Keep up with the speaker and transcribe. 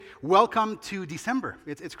welcome to December.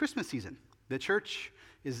 It's Christmas season. The church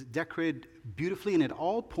is decorated beautifully, and it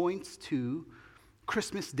all points to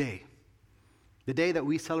Christmas Day, the day that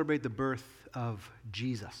we celebrate the birth of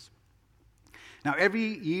Jesus. Now,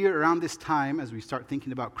 every year around this time, as we start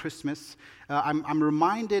thinking about Christmas, I'm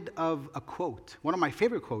reminded of a quote, one of my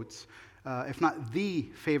favorite quotes, if not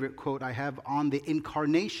the favorite quote I have on the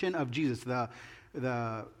incarnation of Jesus,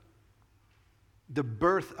 the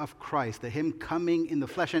birth of Christ, him coming in the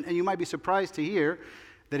flesh. And you might be surprised to hear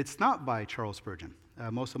that it's not by Charles Spurgeon.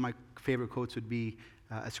 Most of my favorite quotes would be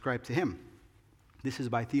ascribed to him. This is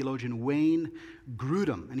by theologian Wayne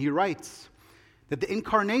Grudem, and he writes that the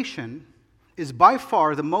incarnation is by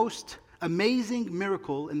far the most amazing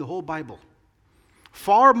miracle in the whole Bible.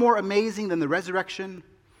 Far more amazing than the resurrection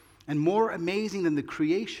and more amazing than the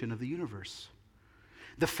creation of the universe.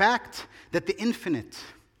 The fact that the infinite,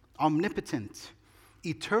 omnipotent,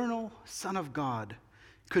 eternal Son of God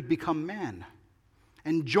could become man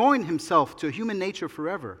and join himself to human nature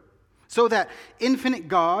forever, so that infinite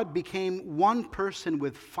God became one person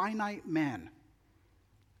with finite man,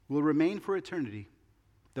 will remain for eternity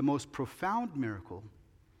the most profound miracle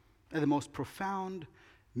and the most profound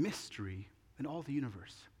mystery in all the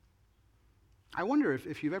universe. I wonder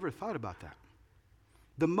if you've ever thought about that.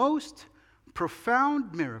 The most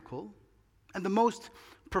profound miracle and the most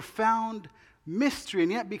profound mystery,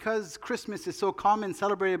 and yet because Christmas is so common,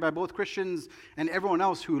 celebrated by both Christians and everyone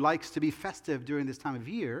else who likes to be festive during this time of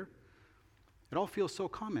year, it all feels so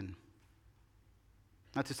common.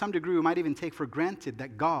 Now, to some degree, we might even take for granted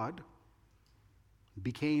that God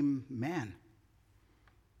became man.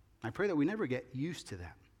 I pray that we never get used to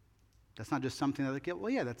that. That's not just something that,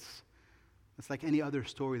 that's like any other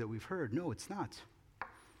story that we've heard. No, it's not.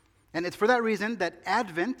 And it's for that reason that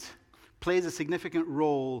Advent plays a significant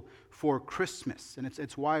role for Christmas. And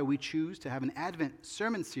it's why we choose to have an Advent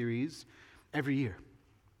sermon series every year.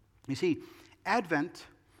 You see, Advent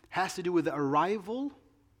has to do with the arrival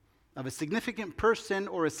of a significant person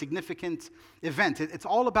or a significant event. It's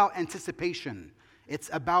all about anticipation. It's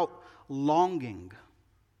about longing.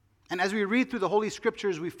 And as we read through the Holy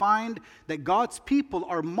Scriptures, we find that God's people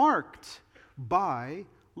are marked by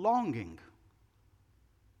longing.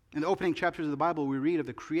 In the opening chapters of the Bible, we read of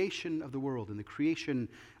the creation of the world and the creation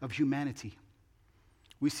of humanity.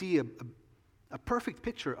 We see a perfect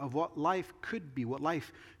picture of what life could be, what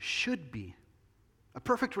life should be. A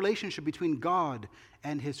perfect relationship between God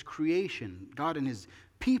and His creation, God and His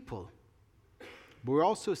people. But we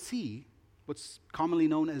also see what's commonly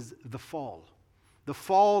known as the fall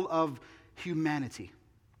of humanity.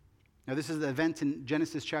 Now, this is the event in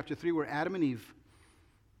Genesis chapter 3 where Adam and Eve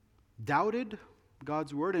doubted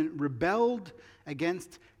God's word and rebelled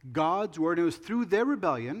against God's word. And it was through their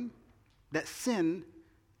rebellion that sin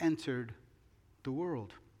entered the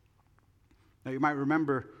world. Now, you might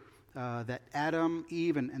remember that Adam,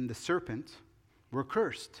 Eve, and the serpent were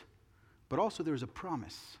cursed. But also there's a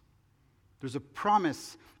promise. There's a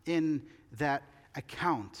promise in that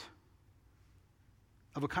account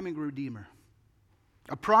of a coming Redeemer.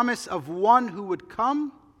 A promise of one who would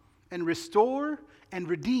come and restore and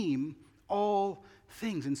redeem all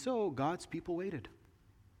things. And so God's people waited.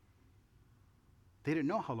 They didn't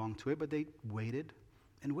know how long to wait, but they waited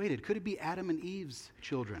and waited. Could it be Adam and Eve's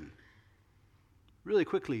children? Really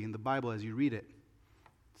quickly in the Bible, as you read it,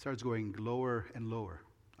 it starts going lower and lower.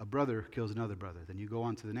 A brother kills another brother. Then you go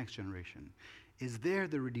on to the next generation. Is there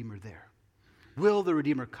the Redeemer there? Will the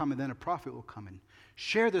Redeemer come? And then a prophet will come and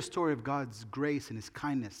share the story of God's grace and His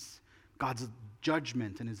kindness, God's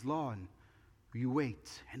judgment and His law. And you wait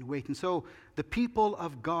and wait. And so the people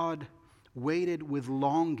of God waited with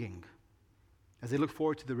longing as they look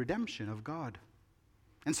forward to the redemption of God.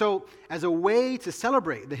 And so as a way to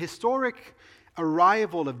celebrate the historic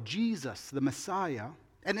arrival of Jesus, the Messiah,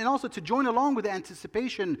 and then also to join along with the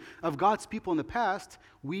anticipation of God's people in the past,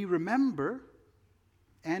 we remember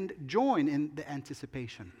and join in the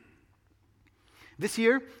anticipation. This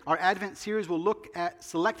year, our Advent series will look at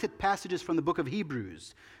selected passages from the book of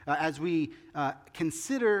Hebrews as we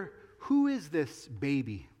consider who is this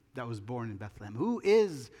baby that was born in Bethlehem? Who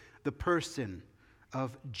is the person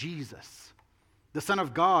of Jesus, the Son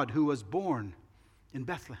of God who was born in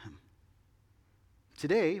Bethlehem?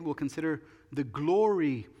 Today, we'll consider the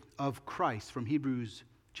glory of Christ from Hebrews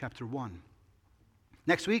chapter 1.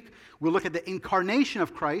 Next week, we'll look at the incarnation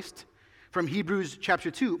of Christ from Hebrews chapter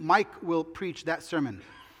 2. Mike will preach that sermon.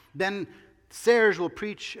 Then Serge will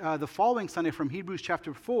preach the following Sunday from Hebrews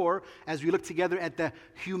chapter 4 as we look together at the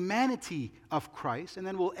humanity of Christ. And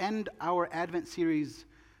then we'll end our Advent series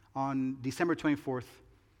on December 24th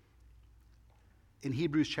in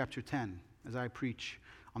Hebrews chapter 10 as I preach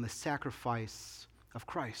on the sacrifice of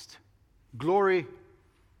Christ. Glory,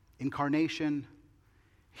 incarnation,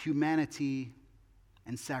 humanity,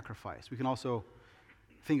 and sacrifice. We can also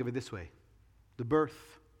think of it this way: the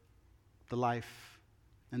birth, the life,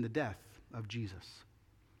 and the death of Jesus.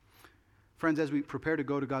 Friends, as we prepare to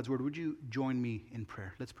go to God's Word, would you join me in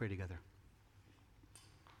prayer? Let's pray together.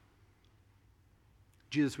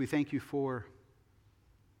 Jesus, we thank you for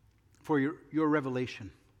your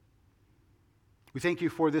revelation. We thank you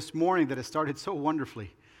for this morning that has started so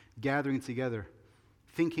wonderfully, gathering together,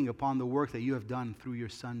 thinking upon the work that you have done through your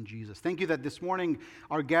Son, Jesus. Thank you that this morning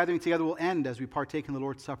our gathering together will end as we partake in the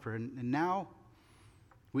Lord's Supper. And now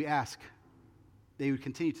we ask that you would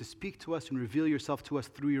continue to speak to us and reveal yourself to us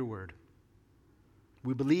through your word.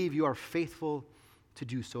 We believe you are faithful to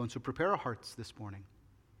do so. And so prepare our hearts this morning.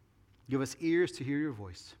 Give us ears to hear your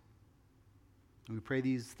voice. And we pray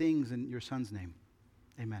these things in your Son's name.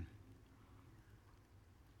 Amen.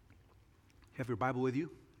 If you have your Bible with you,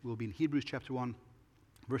 we'll be in Hebrews chapter 1,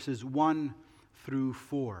 verses 1 through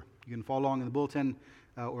 4. You can follow along in the bulletin,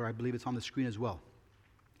 or I believe it's on the screen as well.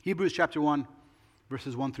 Hebrews chapter 1,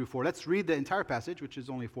 verses 1 through 4. Let's read the entire passage, which is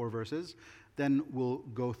only 4 verses. Then we'll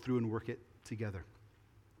go through and work it together.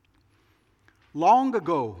 Long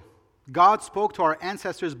ago, God spoke to our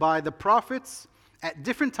ancestors by the prophets at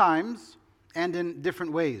different times and in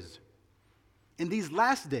different ways. In these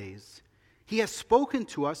last days, he has spoken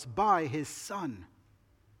to us by his Son.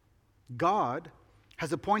 God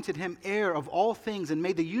has appointed him heir of all things and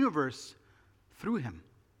made the universe through him.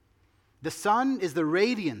 The Son is the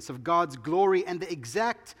radiance of God's glory and the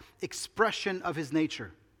exact expression of his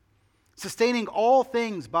nature, sustaining all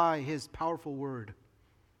things by his powerful word.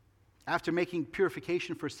 After making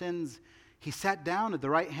purification for sins, he sat down at the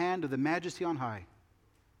right hand of the Majesty on high.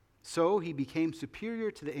 So he became superior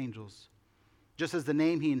to the angels, just as the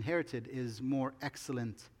name he inherited is more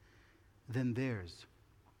excellent than theirs.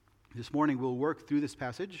 This morning we'll work through this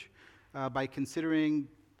passage by considering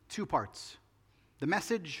 2 parts: the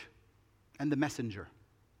message and the messenger.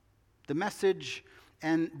 The message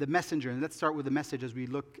and the messenger. And let's start with the message as we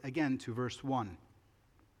look again to verse 1.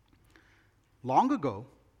 Long ago,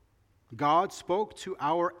 God spoke to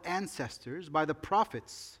our ancestors by the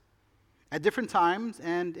prophets at different times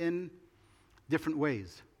and in different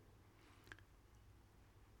ways.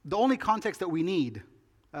 The only context that we need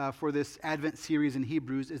for this Advent series in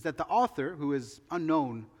Hebrews is that the author, who is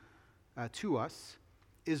unknown to us,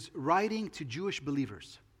 is writing to Jewish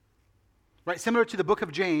believers. Right, similar to the book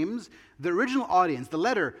of James, the original audience, the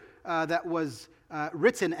letter that was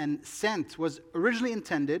written and sent, was originally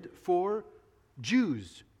intended for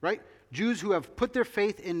Jews, right? Jews who have put their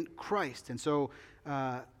faith in Christ, and so,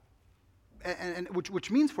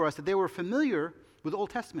 which means for us that they were familiar with the Old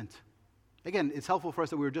Testament. Again, it's helpful for us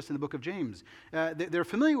that we were just in the book of James. They're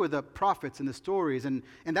familiar with the prophets and the stories, and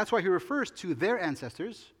that's why he refers to their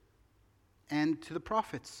ancestors and to the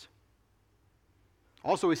prophets.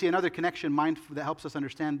 Also, we see another connection that helps us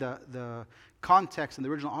understand the context and the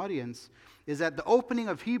original audience, is that the opening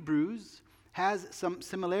of Hebrews has some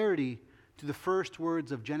similarity to the first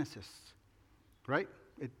words of Genesis, right?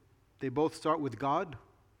 They both start with God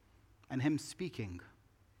and him speaking.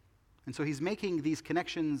 And so he's making these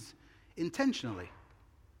connections intentionally.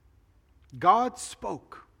 God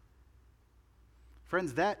spoke.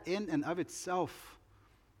 Friends, that in and of itself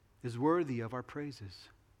is worthy of our praises.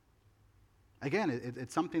 Again,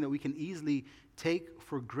 it's something that we can easily take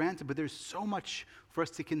for granted, but there's so much for us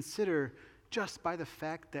to consider just by the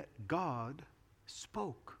fact that God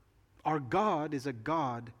spoke. Our God is a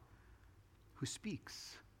God who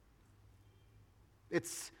speaks.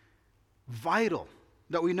 It's vital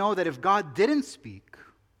that we know that if God didn't speak,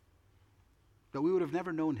 that we would have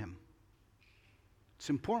never known him. It's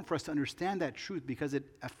important for us to understand that truth because it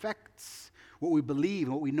affects what we believe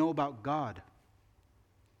and what we know about God.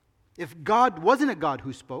 If God wasn't a God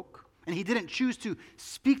who spoke, and he didn't choose to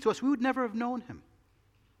speak to us, we would never have known him.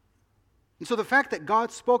 And so the fact that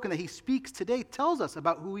God spoke and that he speaks today tells us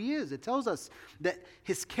about who he is. It tells us that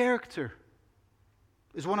his character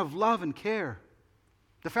is one of love and care.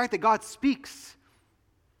 The fact that God speaks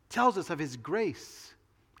tells us of his grace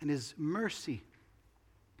and his mercy.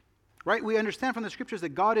 Right? We understand from the scriptures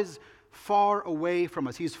that God is far away from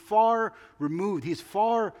us. He's far removed. He's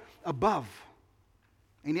far above.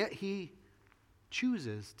 And yet he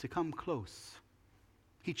chooses to come close.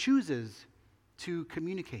 He chooses to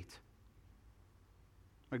communicate.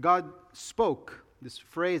 When God spoke, this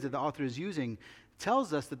phrase that the author is using,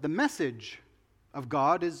 tells us that the message of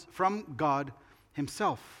God is from God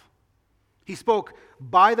himself. He spoke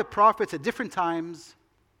by the prophets at different times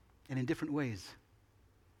and in different ways.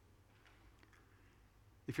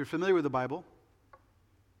 If you're familiar with the Bible,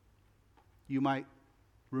 you might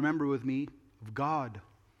remember with me of God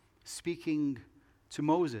speaking to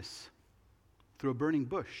Moses through a burning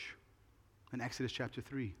bush in Exodus chapter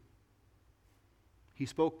 3. He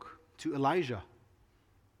spoke to Elijah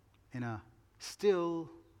in a still,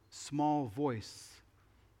 small voice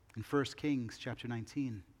in 1 Kings chapter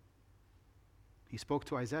 19. He spoke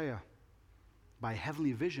to Isaiah by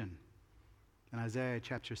heavenly vision in Isaiah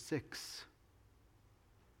chapter 6.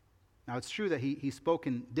 Now, it's true that he spoke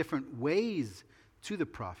in different ways to the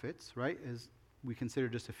prophets, right, as we consider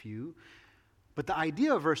just a few. But the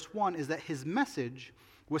idea of verse 1 is that his message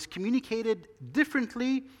was communicated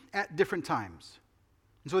differently at different times.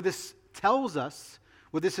 And so this tells us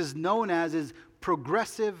what this is known as is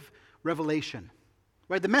progressive revelation.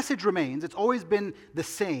 Right? The message remains. It's always been the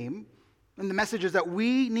same. And the message is that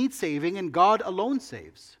we need saving and God alone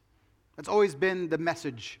saves. That's always been the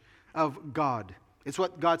message of God. It's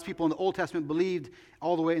what God's people in the Old Testament believed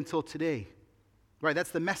all the way until today. Right?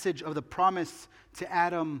 That's the message of the promise to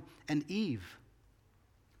Adam and Eve.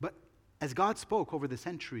 But as God spoke over the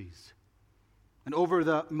centuries and over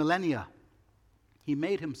the millennia, he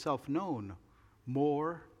made himself known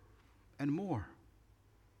more and more.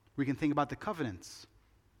 We can think about the covenants,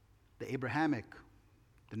 the Abrahamic,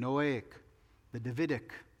 the Noahic, the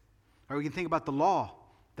Davidic. Or we can think about the law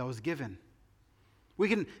that was given. We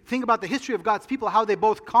can think about the history of God's people, how they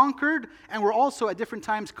both conquered and were also at different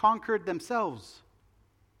times conquered themselves.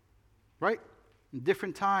 Right? In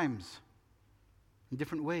different times, in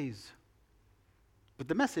different ways. But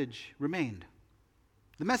the message remained.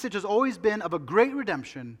 The message has always been of a great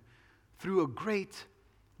redemption through a great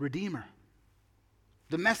Redeemer.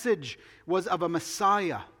 The message was of a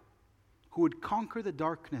Messiah who would conquer the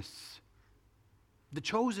darkness. The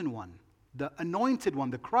chosen one, the anointed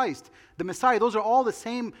one, the Christ, the Messiah. Those are all the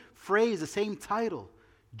same phrase, the same title.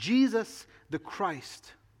 Jesus the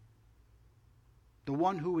Christ. The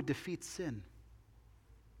one who would defeat sin.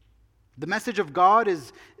 The message of God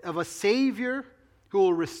is of a Savior who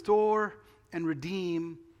will restore and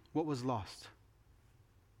redeem what was lost.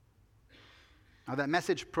 Now that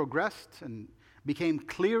message progressed and became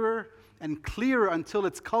clearer and clearer until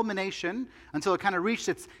its culmination, until it kind of reached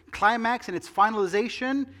its climax and its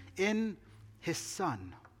finalization in his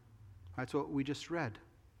Son. That's what we just read.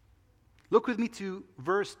 Look with me to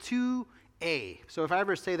verse 2a. So if I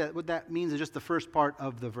ever say that, what that means is just the first part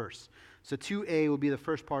of the verse. So 2a will be the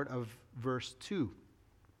first part of verse 2.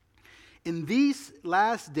 In these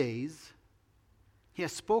last days, he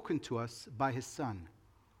has spoken to us by his Son.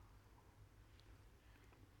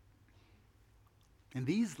 In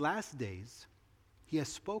these last days, he has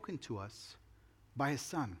spoken to us by his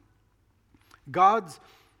Son. God's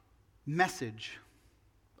message,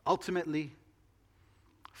 ultimately,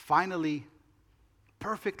 finally,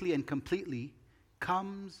 perfectly and completely,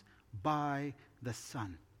 comes by the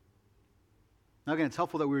Son. Now again, it's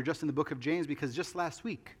helpful that we were just in the book of James because just last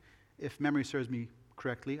week, if memory serves me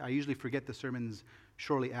correctly, I usually forget the sermons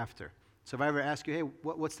shortly after. So if I ever ask you, hey,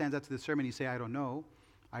 what stands out to the sermon? You say, I don't know.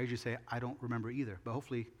 I usually say, I don't remember either. But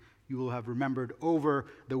hopefully you will have remembered over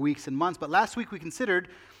the weeks and months. But last week we considered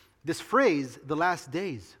this phrase, the last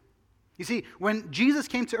days. You see, when Jesus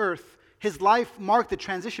came to earth, his life marked the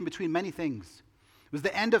transition between many things. It was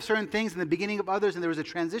the end of certain things and the beginning of others, and there was a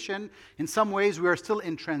transition. In some ways, we are still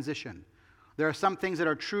in transition. There are some things that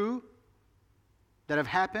are true, that have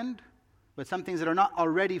happened, but some things that are not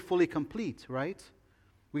already fully complete, right?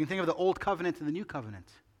 We can think of the old covenant and the new covenant.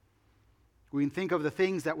 We can think of the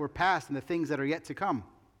things that were past and the things that are yet to come.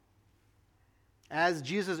 As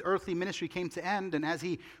Jesus' earthly ministry came to end and as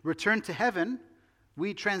he returned to heaven,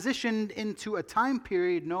 we transitioned into a time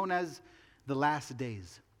period known as the last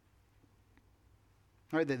days.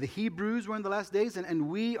 All right, the Hebrews were in the last days, and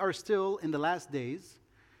we are still in the last days,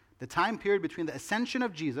 the time period between the ascension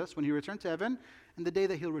of Jesus, when he returned to heaven, and the day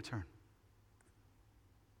that he'll return.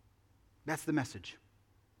 That's the message.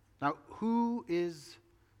 Now, who is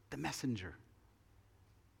the messenger?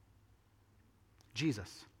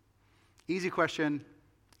 Jesus. Easy question,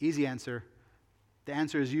 easy answer. The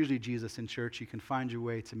answer is usually Jesus in church. You can find your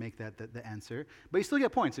way to make that the answer. But you still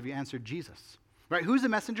get points if you answered Jesus. Right? Who's the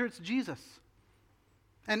messenger? It's Jesus.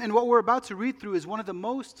 And what we're about to read through is one of the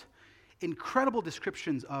most incredible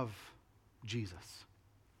descriptions of Jesus.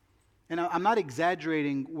 And I'm not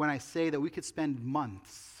exaggerating when I say that we could spend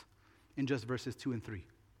months in just verses 2 and 3.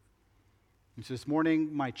 And so this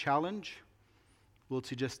morning, my challenge will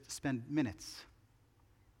to just spend minutes.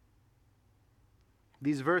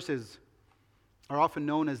 These verses are often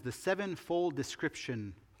known as the sevenfold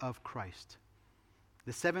description of Christ.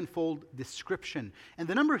 The sevenfold description. And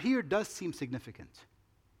the number here does seem significant.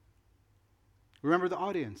 Remember the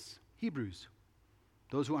audience, Hebrews.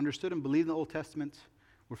 Those who understood and believed in the Old Testament,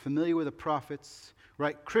 were familiar with the prophets,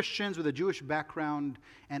 right? Christians with a Jewish background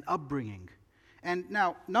and upbringing. And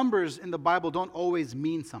now, numbers in the Bible don't always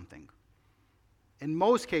mean something. In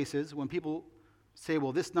most cases, when people say,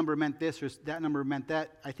 well, this number meant this or that number meant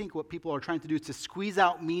that, I think what people are trying to do is to squeeze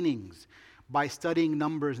out meanings by studying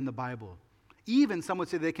numbers in the Bible. Even some would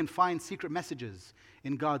say they can find secret messages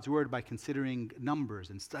in God's Word by considering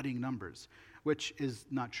numbers and studying numbers, which is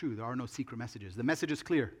not true. There are no secret messages. The message is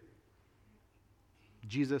clear.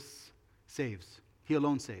 Jesus saves. He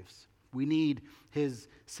alone saves. We need His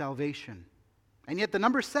salvation. And yet the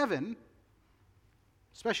number 7,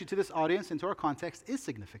 especially to this audience and to our context, is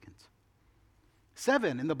significant.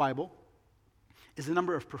 7 in the Bible is the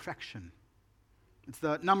number of perfection. It's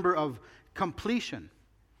the number of completion.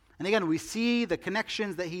 And again, we see the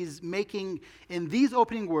connections that he's making in these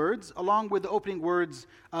opening words along with the opening words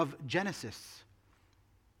of Genesis.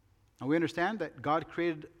 And we understand that God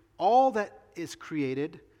created all that is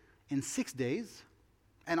created in 6 days,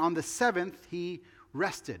 and on the 7th he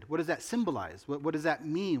rested. What does that symbolize? What does that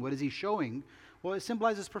mean? What is he showing? Well, it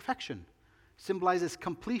symbolizes perfection, symbolizes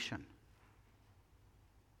completion.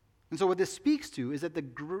 And so what this speaks to is that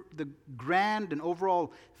the grand and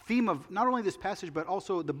overall theme of not only this passage, but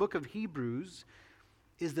also the book of Hebrews,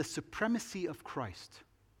 is the supremacy of Christ.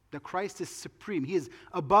 That Christ is supreme. He is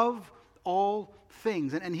above all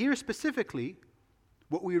things. And here specifically,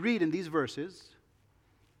 what we read in these verses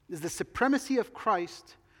is the supremacy of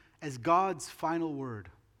Christ as God's final word.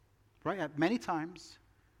 Right? At many times,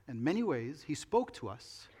 in many ways, he spoke to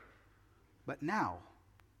us. But now,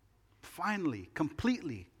 finally,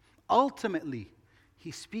 completely, ultimately,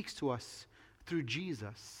 he speaks to us through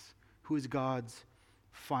Jesus, who is God's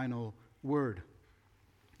final word.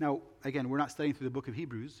 Now, again, we're not studying through the book of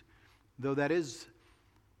Hebrews, though that is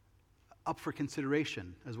up for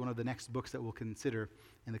consideration as one of the next books that we'll consider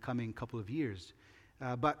in the coming couple of years.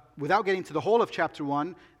 But without getting to the whole of chapter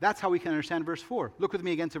 1, that's how we can understand verse 4. Look with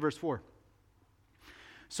me again to verse 4.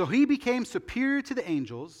 So he became superior to the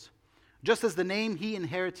angels, just as the name he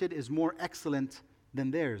inherited is more excellent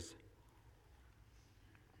than theirs.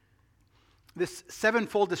 This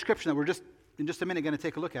sevenfold description that we're in just a minute going to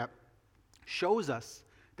take a look at shows us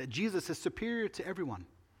that Jesus is superior to everyone.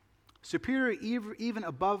 Superior even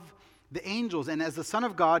above the angels. And as the Son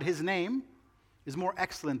of God, his name is more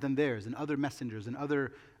excellent than theirs and other messengers and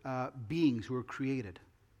other beings who were created.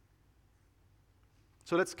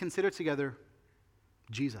 So let's consider together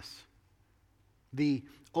Jesus, the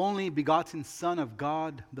only begotten Son of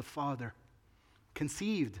God the Father,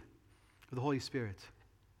 conceived of the Holy Spirit,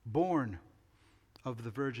 born of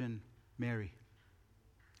the Virgin Mary.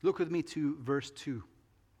 Look with me to verse 2.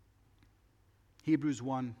 Hebrews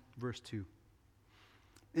 1, verse 2.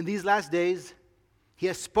 In these last days, he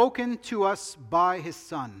has spoken to us by his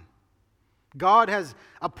Son. God has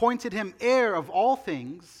appointed him heir of all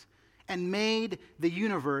things and made the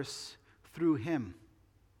universe through him.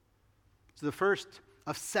 So the first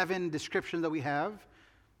of 7 descriptions that we have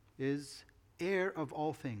is heir of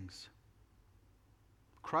all things.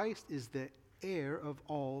 Christ is the heir of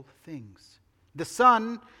all things. The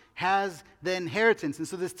Son has the inheritance. And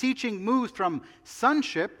so this teaching moves from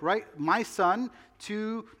sonship, right, my son,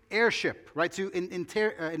 to heirship, right, to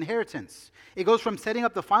inheritance. It goes from setting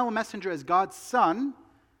up the final messenger as God's Son,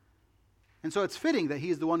 and so it's fitting that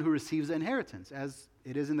he is the one who receives the inheritance, as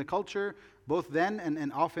it is in the culture, both then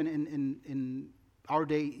and often in our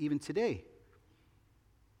day, even today.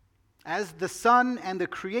 As the Son and the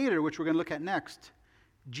Creator, which we're going to look at next,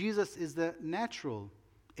 Jesus is the natural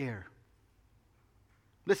heir.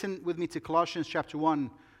 Listen with me to Colossians chapter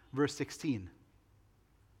 1, verse 16.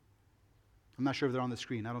 I'm not sure if they're on the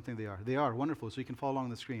screen. I don't think they are. They are. Wonderful. So you can follow along on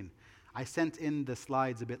the screen. I sent in the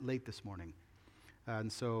slides a bit late this morning.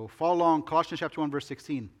 And so follow along. Colossians chapter 1, verse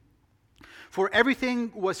 16. For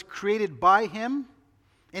everything was created by him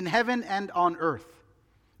in heaven and on earth,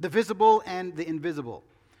 the visible and the invisible.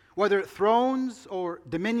 Whether thrones or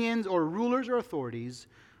dominions or rulers or authorities,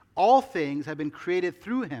 all things have been created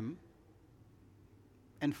through him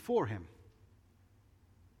and for him.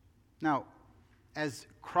 Now, as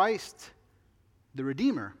Christ, the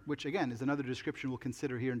Redeemer, which again is another description we'll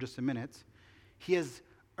consider here in just a minute, he has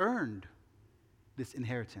earned this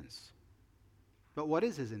inheritance. But what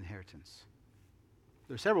is his inheritance?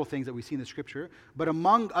 There are several things that we see in the scripture, but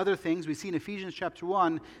among other things, we see in Ephesians chapter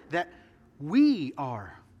 1 that we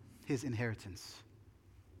are his inheritance.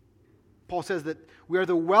 Paul says that we are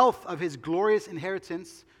the wealth of his glorious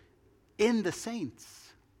inheritance in the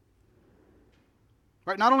saints.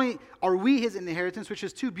 Right? Not only are we his inheritance, which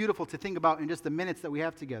is too beautiful to think about in just the minutes that we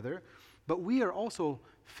have together, but we are also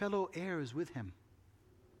fellow heirs with him.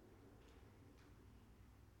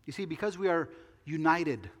 You see, because we are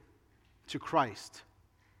united to Christ,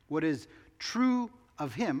 what is true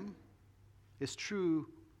of him is true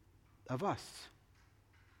of us.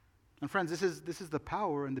 And friends, this is the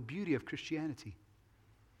power and the beauty of Christianity.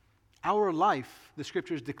 Our life, the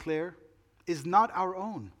scriptures declare, is not our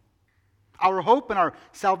own. Our hope and our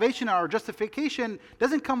salvation, our justification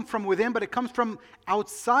doesn't come from within, but it comes from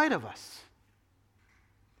outside of us.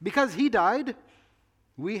 Because he died,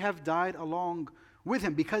 we have died along with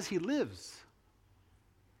him. Because he lives,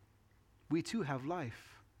 we too have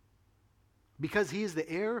life. Because he is the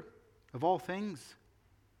heir of all things,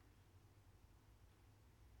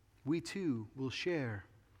 we too will share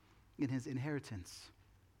in his inheritance.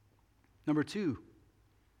 Number 2,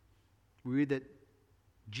 we read that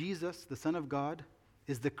Jesus, the Son of God,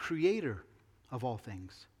 is the creator of all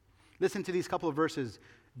things. Listen to these couple of verses.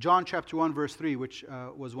 John chapter 1, verse 3, which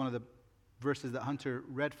was one of the verses that Hunter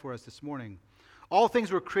read for us this morning. All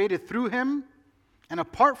things were created through him, and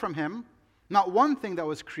apart from him, not one thing that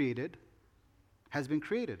was created has been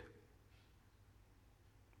created.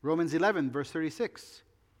 Romans 11, verse 36.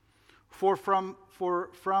 For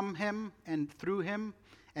from him and through him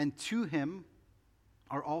and to him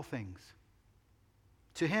are all things.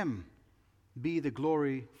 To him be the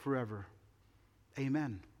glory forever.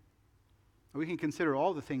 Amen. We can consider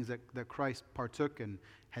all the things that Christ partook and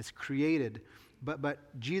has created,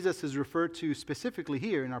 but Jesus is referred to specifically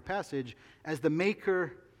here in our passage as the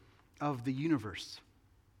maker of the universe.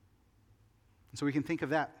 And so we can think of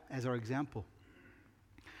that as our example.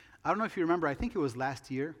 I don't know if you remember, I think it was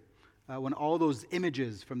last year, when all those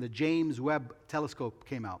images from the James Webb telescope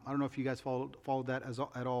came out. I don't know if you guys followed that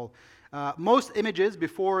at all. Most images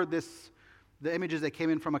before this, the images that came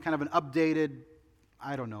in from a kind of an updated,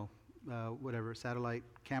 satellite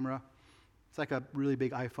camera. It's like a really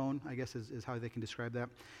big iPhone, I guess is how they can describe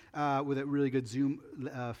that, with a really good zoom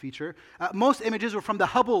feature. Most images were from the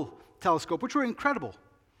Hubble telescope, which were incredible.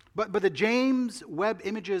 But the James Webb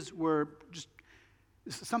images were just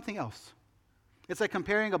something else. It's like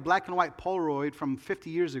comparing a black and white Polaroid from 50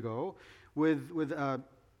 years ago with a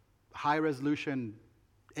high-resolution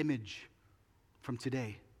image from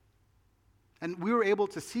today. And we were able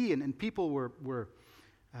to see, and people were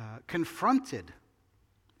confronted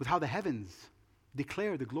with how the heavens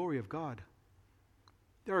declare the glory of God.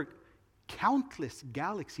 There are countless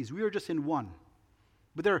galaxies. We are just in one.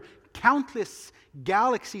 But there are countless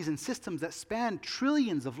galaxies and systems that span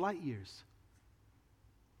trillions of light years.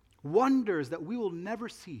 Wonders that we will never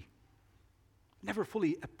see, never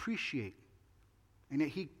fully appreciate. And yet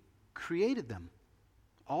he created them,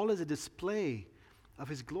 all as a display of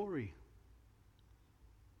his glory.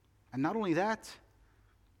 And not only that,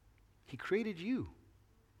 he created you.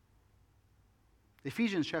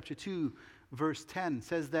 Ephesians chapter 2, verse 10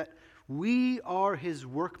 says that we are his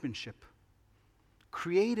workmanship,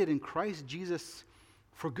 created in Christ Jesus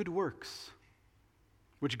for good works,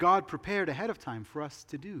 which God prepared ahead of time for us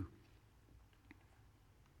to do.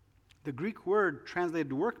 The Greek word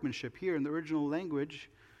translated workmanship here in the original language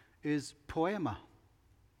is poema.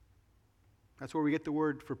 That's where we get the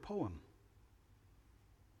word for poem.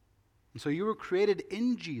 And so you were created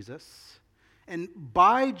in Jesus and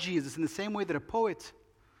by Jesus in the same way that a poet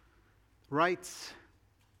writes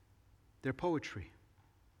their poetry.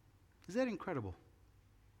 Is that incredible?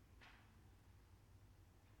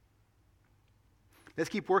 Let's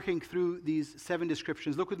keep working through these 7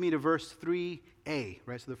 descriptions. Look with me to verse 3a,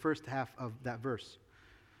 right? So the first half of that verse.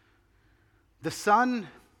 The Son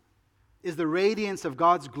is the radiance of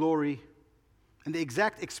God's glory and the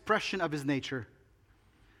exact expression of his nature,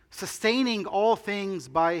 sustaining all things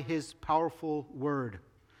by his powerful word.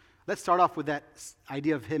 Let's start off with that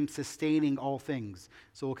idea of him sustaining all things.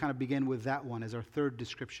 So we'll kind of begin with that one as our third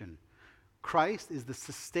description. Christ is the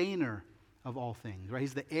sustainer of all things, right?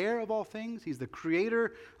 He's the heir of all things. He's the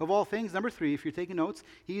creator of all things. Number 3, if you're taking notes,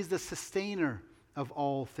 he's the sustainer of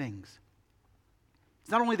all things. He's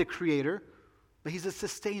not only the creator, but he's a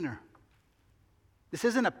sustainer. This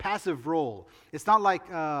isn't a passive role. It's not like,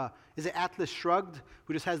 is it Atlas Shrugged,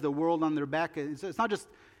 who just has the world on their back? It's not just,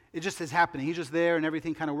 it just is happening. He's just there and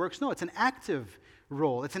everything kind of works. No, it's an active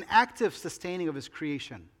role. It's an active sustaining of his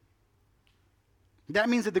creation. That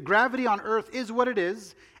means that the gravity on earth is what it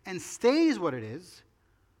is and stays what it is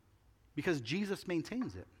because Jesus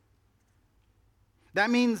maintains it. That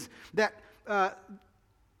means that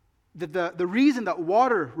the reason that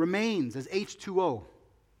water remains as H2O,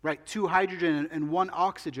 right, 2 hydrogen and 1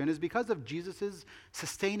 oxygen, is because of Jesus'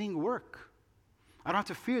 sustaining work. I don't have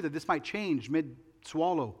to fear that this might change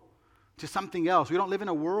mid-swallow to something else. We don't live in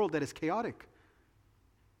a world that is chaotic.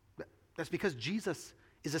 That's because Jesus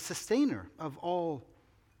is a sustainer of all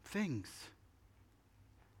things.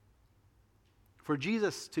 For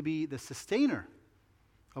Jesus to be the sustainer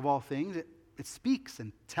of all things, it speaks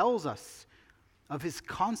and tells us of his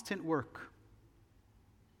constant work.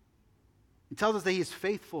 It tells us that he is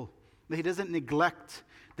faithful, that he doesn't neglect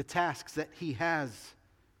the tasks that he has.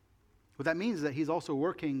 What that means is that he's also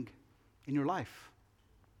working in your life.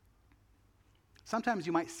 Sometimes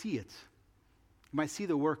you might see it. You might see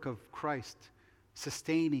the work of Christ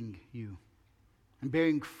sustaining you and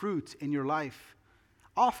bearing fruit in your life.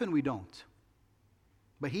 Often we don't.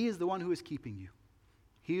 But he is the one who is keeping you.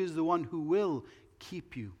 He is the one who will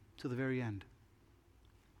keep you to the very end.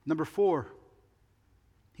 Number 4,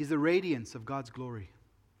 he's the radiance of God's glory.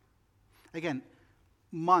 Again,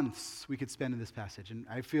 months we could spend in this passage, and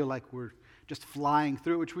I feel like we're just flying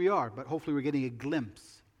through it, which we are, but hopefully we're getting a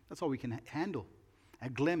glimpse. That's all we can handle, a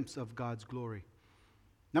glimpse of God's glory.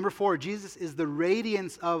 Number 4, Jesus is the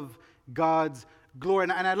radiance of God's glory.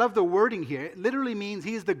 And I love the wording here. It literally means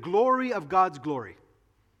he is the glory of God's glory.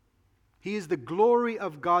 He is the glory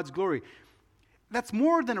of God's glory. That's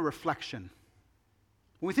more than a reflection.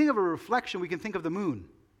 When we think of a reflection, we can think of the moon,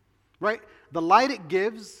 right? The light it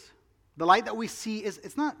gives, the light that we see,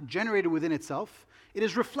 it's not generated within itself. It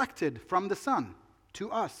is reflected from the sun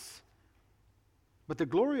to us. But the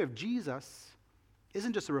glory of Jesus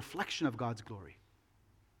isn't just a reflection of God's glory.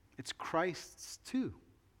 It's Christ's too.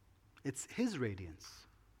 It's his radiance.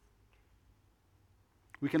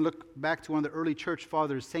 We can look back to one of the early church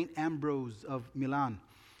fathers, St. Ambrose of Milan,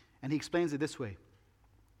 and he explains it this way.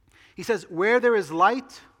 He says, where there is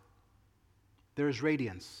light, there is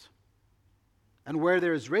radiance. And where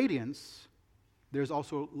there is radiance, there is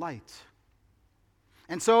also light.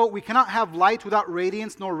 And so we cannot have light without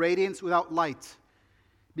radiance, nor radiance without light.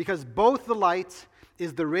 Because both the light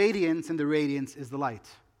is the radiance and the radiance is the light.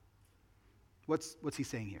 What's he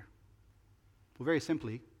saying here? Well, very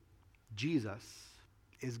simply, Jesus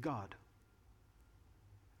is God.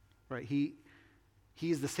 Right? He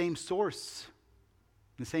is the same source,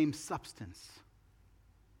 the same substance.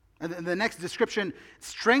 And the next description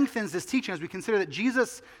strengthens this teaching as we consider that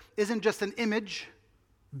Jesus isn't just an image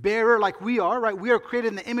bearer like we are, right? We are created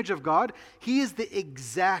in the image of God. He is the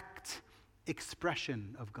exact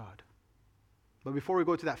expression of God. But before we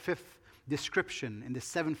go to that fifth description in this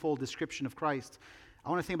sevenfold description of Christ, I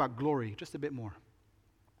want to think about glory just a bit more.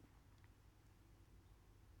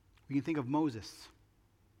 We can think of Moses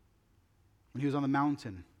when he was on the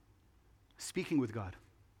mountain speaking with God.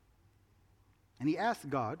 And he asked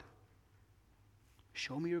God,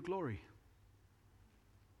 show me your glory.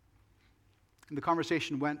 And the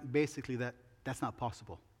conversation went basically that that's not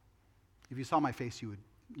possible. If you saw my face,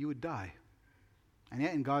 you would die. And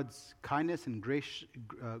yet in God's kindness and grace,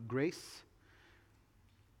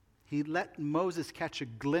 he let Moses catch a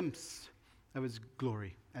glimpse of his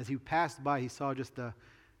glory. As he passed by, he saw just the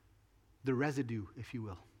residue, if you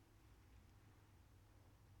will.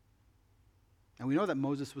 And we know that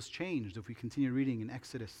Moses was changed if we continue reading in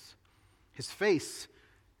Exodus. His face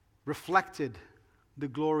reflected the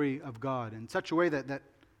glory of God in such a way that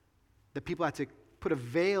the people had to put a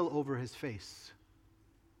veil over his face.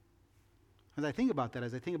 As I think about that,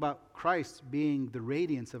 as I think about Christ being the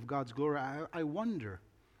radiance of God's glory, I wonder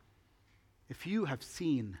if you have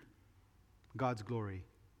seen God's glory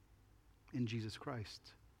in Jesus Christ.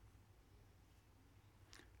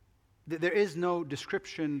 There is no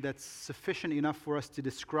description that's sufficient enough for us to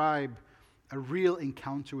describe a real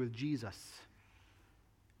encounter with Jesus.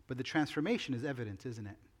 But the transformation is evident, isn't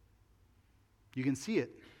it? You can see it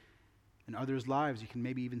in others' lives. You can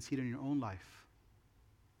maybe even see it in your own life.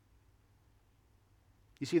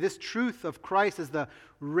 You see, this truth of Christ as the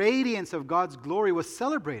radiance of God's glory was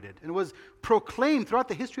celebrated and was proclaimed throughout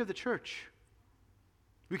the history of the church.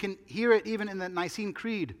 We can hear it even in the Nicene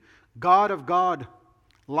Creed. God of God,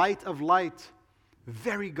 light of light,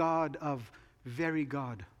 very God of very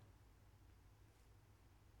God.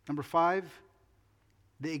 Number 5,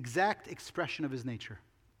 the exact expression of his nature.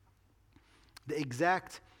 The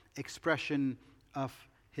exact expression of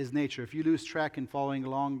his nature. If you lose track in following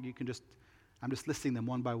along, I'm just listing them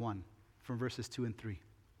one by one from verses 2 and 3.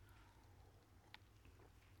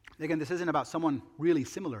 Again, this isn't about someone really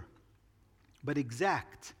similar, but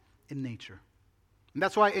exact in nature. And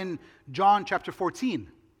that's why in John chapter 14,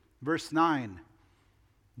 verse 9,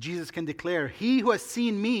 Jesus can declare, he who has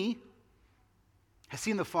seen me has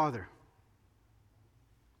seen the Father.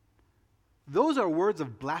 Those are words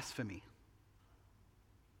of blasphemy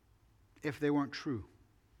if they weren't true.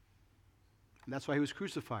 And that's why he was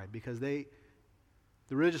crucified, because the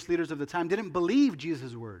religious leaders of the time didn't believe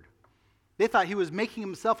Jesus' word. They thought he was making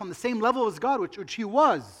himself on the same level as God, which he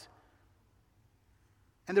was.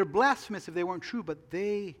 And they're blasphemous if they weren't true, but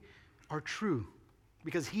they are true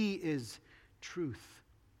because he is truth.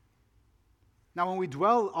 Now, when we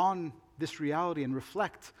dwell on this reality and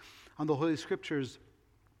reflect on the Holy Scriptures,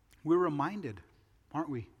 we're reminded, aren't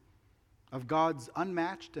we, of God's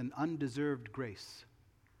unmatched and undeserved grace.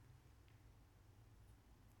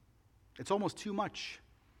 It's almost too much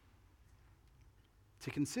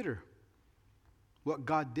to consider what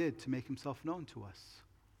God did to make himself known to us,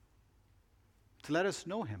 to let us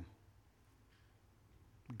know him.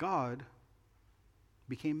 God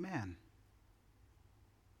became man.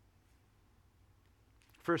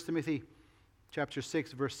 1 Timothy chapter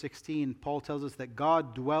 6, verse 16, Paul tells us that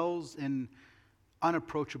God dwells in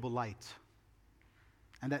unapproachable light,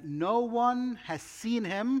 and that no one has seen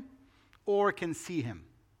him or can see him.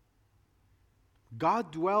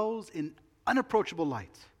 God dwells in unapproachable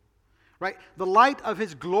light, right? The light of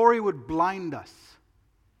his glory would blind us.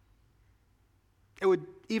 It would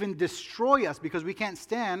even destroy us because we can't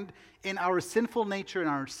stand in our sinful nature, in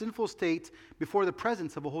our sinful state, before the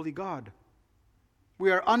presence of a holy God.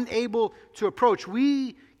 We are unable to approach.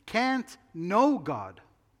 We can't know God,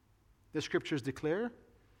 the Scriptures declare,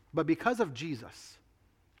 but because of Jesus,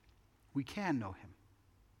 we can know him.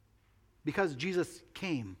 Because Jesus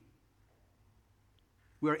came,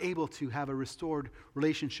 we are able to have a restored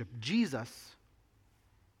relationship. Jesus,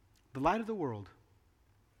 the light of the world,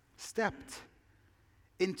 stepped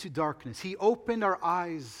into darkness. He opened our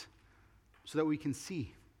eyes so that we can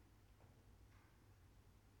see.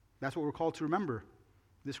 That's what we're called to remember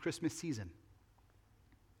this Christmas season.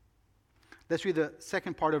 Let's read the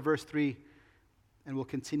second part of verse 3, and we'll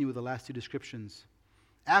continue with the last two descriptions.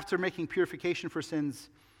 After making purification for sins,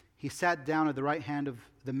 he sat down at the right hand of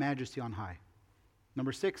the Majesty on high.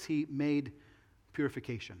 Number 6, he made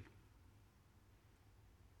purification.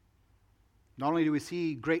 Not only do we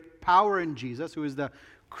see great power in Jesus, who is the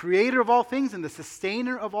creator of all things and the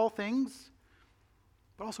sustainer of all things,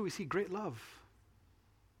 but also we see great love.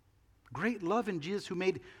 Great love in Jesus, who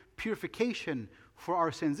made purification for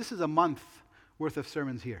our sins. This is a month worth of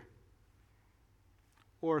sermons here.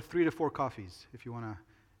 Or 3 to 4 coffees. If you want to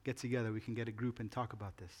get together, we can get a group and talk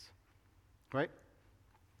about this. Right?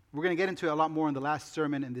 We're going to get into it a lot more in the last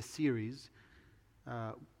sermon in this series.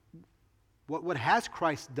 What has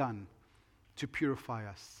Christ done to purify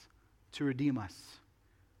us, to redeem us?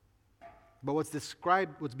 But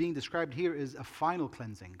what's being described here is a final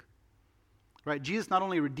cleansing. Right? Jesus not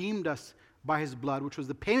only redeemed us by his blood, which was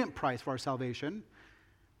the payment price for our salvation,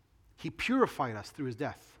 he purified us through his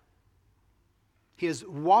death. He has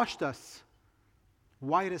washed us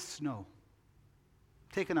white as snow,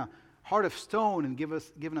 taken a heart of stone and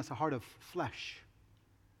given us a heart of flesh.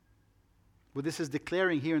 What this is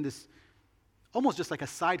declaring here in this, almost just like a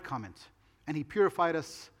side comment, and he purified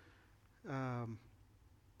us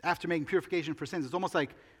after making purification for sins. It's almost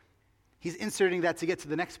like he's inserting that to get to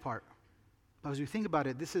the next part. But as we think about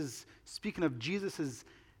it, this is speaking of Jesus'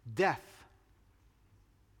 death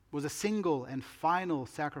was a single and final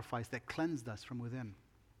sacrifice that cleansed us from within.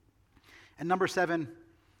 And number 7,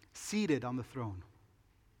 seated on the throne.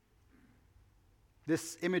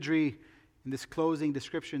 This imagery in this closing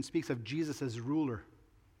description speaks of Jesus as ruler.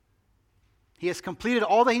 He has completed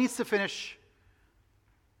all that he needs to finish,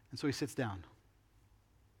 and so he sits down.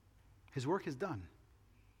 His work is done.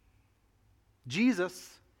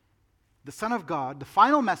 Jesus, the Son of God, the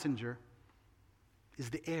final messenger, is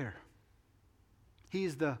the heir. He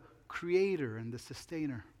is the creator and the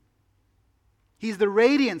sustainer. He's the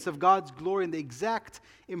radiance of God's glory and the exact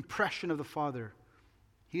impression of the Father.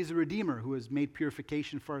 He is the Redeemer who has made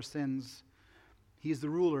purification for our sins. He is the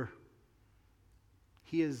ruler.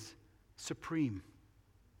 He is supreme.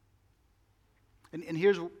 And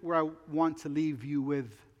here's where I want to leave you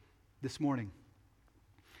with this morning.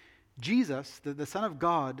 Jesus, the Son of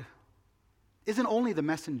God, isn't only the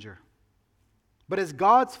messenger, but as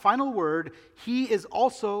God's final word, he is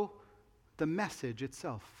also the message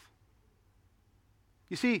itself.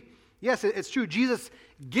 You see, yes, it's true, Jesus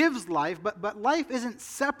gives life, but life isn't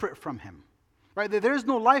separate from him. Right? There's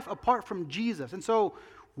no life apart from Jesus. And so,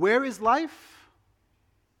 where is life?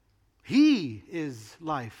 He is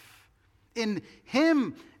life. In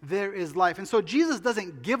him there is life. And so Jesus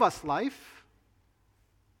doesn't give us life.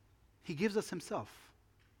 He gives us himself.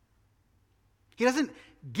 He doesn't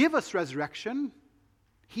give us resurrection.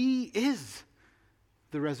 He is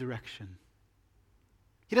the resurrection.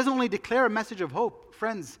 He doesn't only declare a message of hope.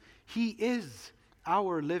 Friends, he is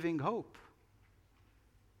our living hope.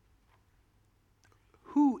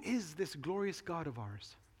 Who is this glorious God of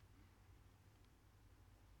ours?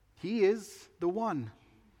 He is the one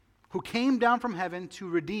who came down from heaven to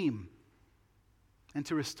redeem and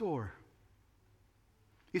to restore.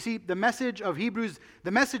 You see, the message of Hebrews,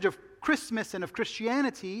 the message of Christmas and of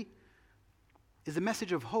Christianity is a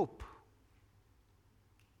message of hope.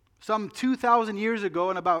 Some 2,000 years ago,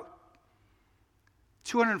 and about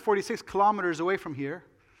 246 kilometers away from here,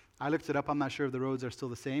 I looked it up, I'm not sure if the roads are still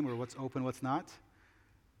the same or what's open, what's not.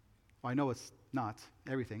 Well, I know it's not,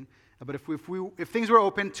 everything. But if things were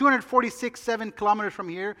open, 7 kilometers from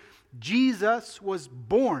here, Jesus was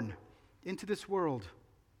born into this world.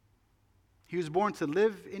 He was born to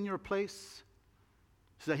live in your place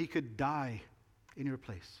so that he could die in your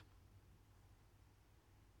place.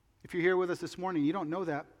 If you're here with us this morning, you don't know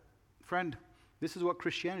that, friend, this is what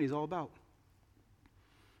Christianity is all about.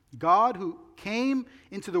 God who came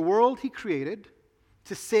into the world he created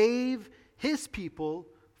to save his people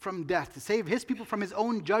from death, to save his people from his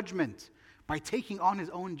own judgment by taking on his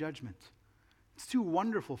own judgment. It's too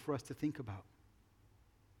wonderful for us to think about.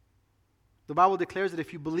 The Bible declares that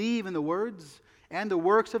if you believe in the words and the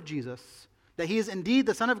works of Jesus, that he is indeed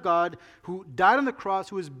the Son of God who died on the cross,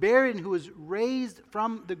 who was buried, and who was raised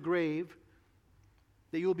from the grave,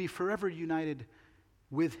 that you will be forever united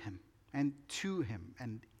with him and to him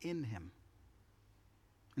and in him.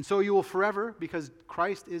 And so you will forever, because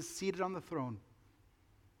Christ is seated on the throne,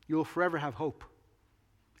 you will forever have hope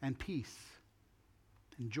and peace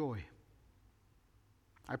and joy.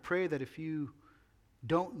 I pray that if you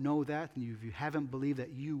don't know that, and if you haven't believed,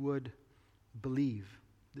 that you would believe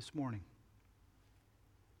this morning.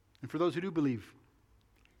 And for those who do believe,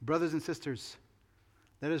 brothers and sisters,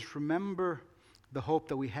 let us remember the hope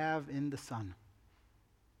that we have in the Son.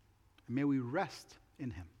 And may we rest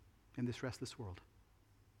in him in this restless world.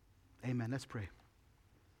 Amen. Let's pray.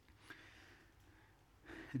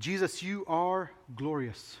 Jesus, you are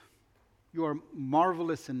glorious. You are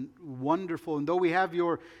marvelous and wonderful. And though we have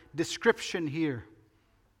your description here,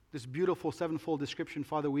 this beautiful sevenfold description,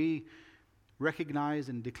 Father, we recognize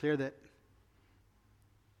and declare that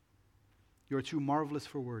you are too marvelous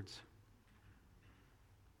for words.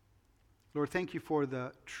 Lord, thank you for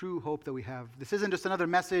the true hope that we have. This isn't just another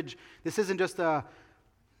message. This isn't just a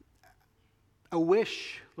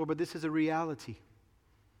wish, Lord, but this is a reality.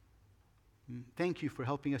 Thank you for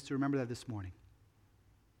helping us to remember that this morning.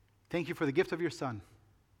 Thank you for the gift of your Son.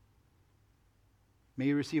 May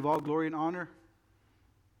you receive all glory and honor.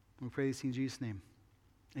 We pray this in Jesus' name.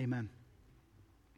 Amen.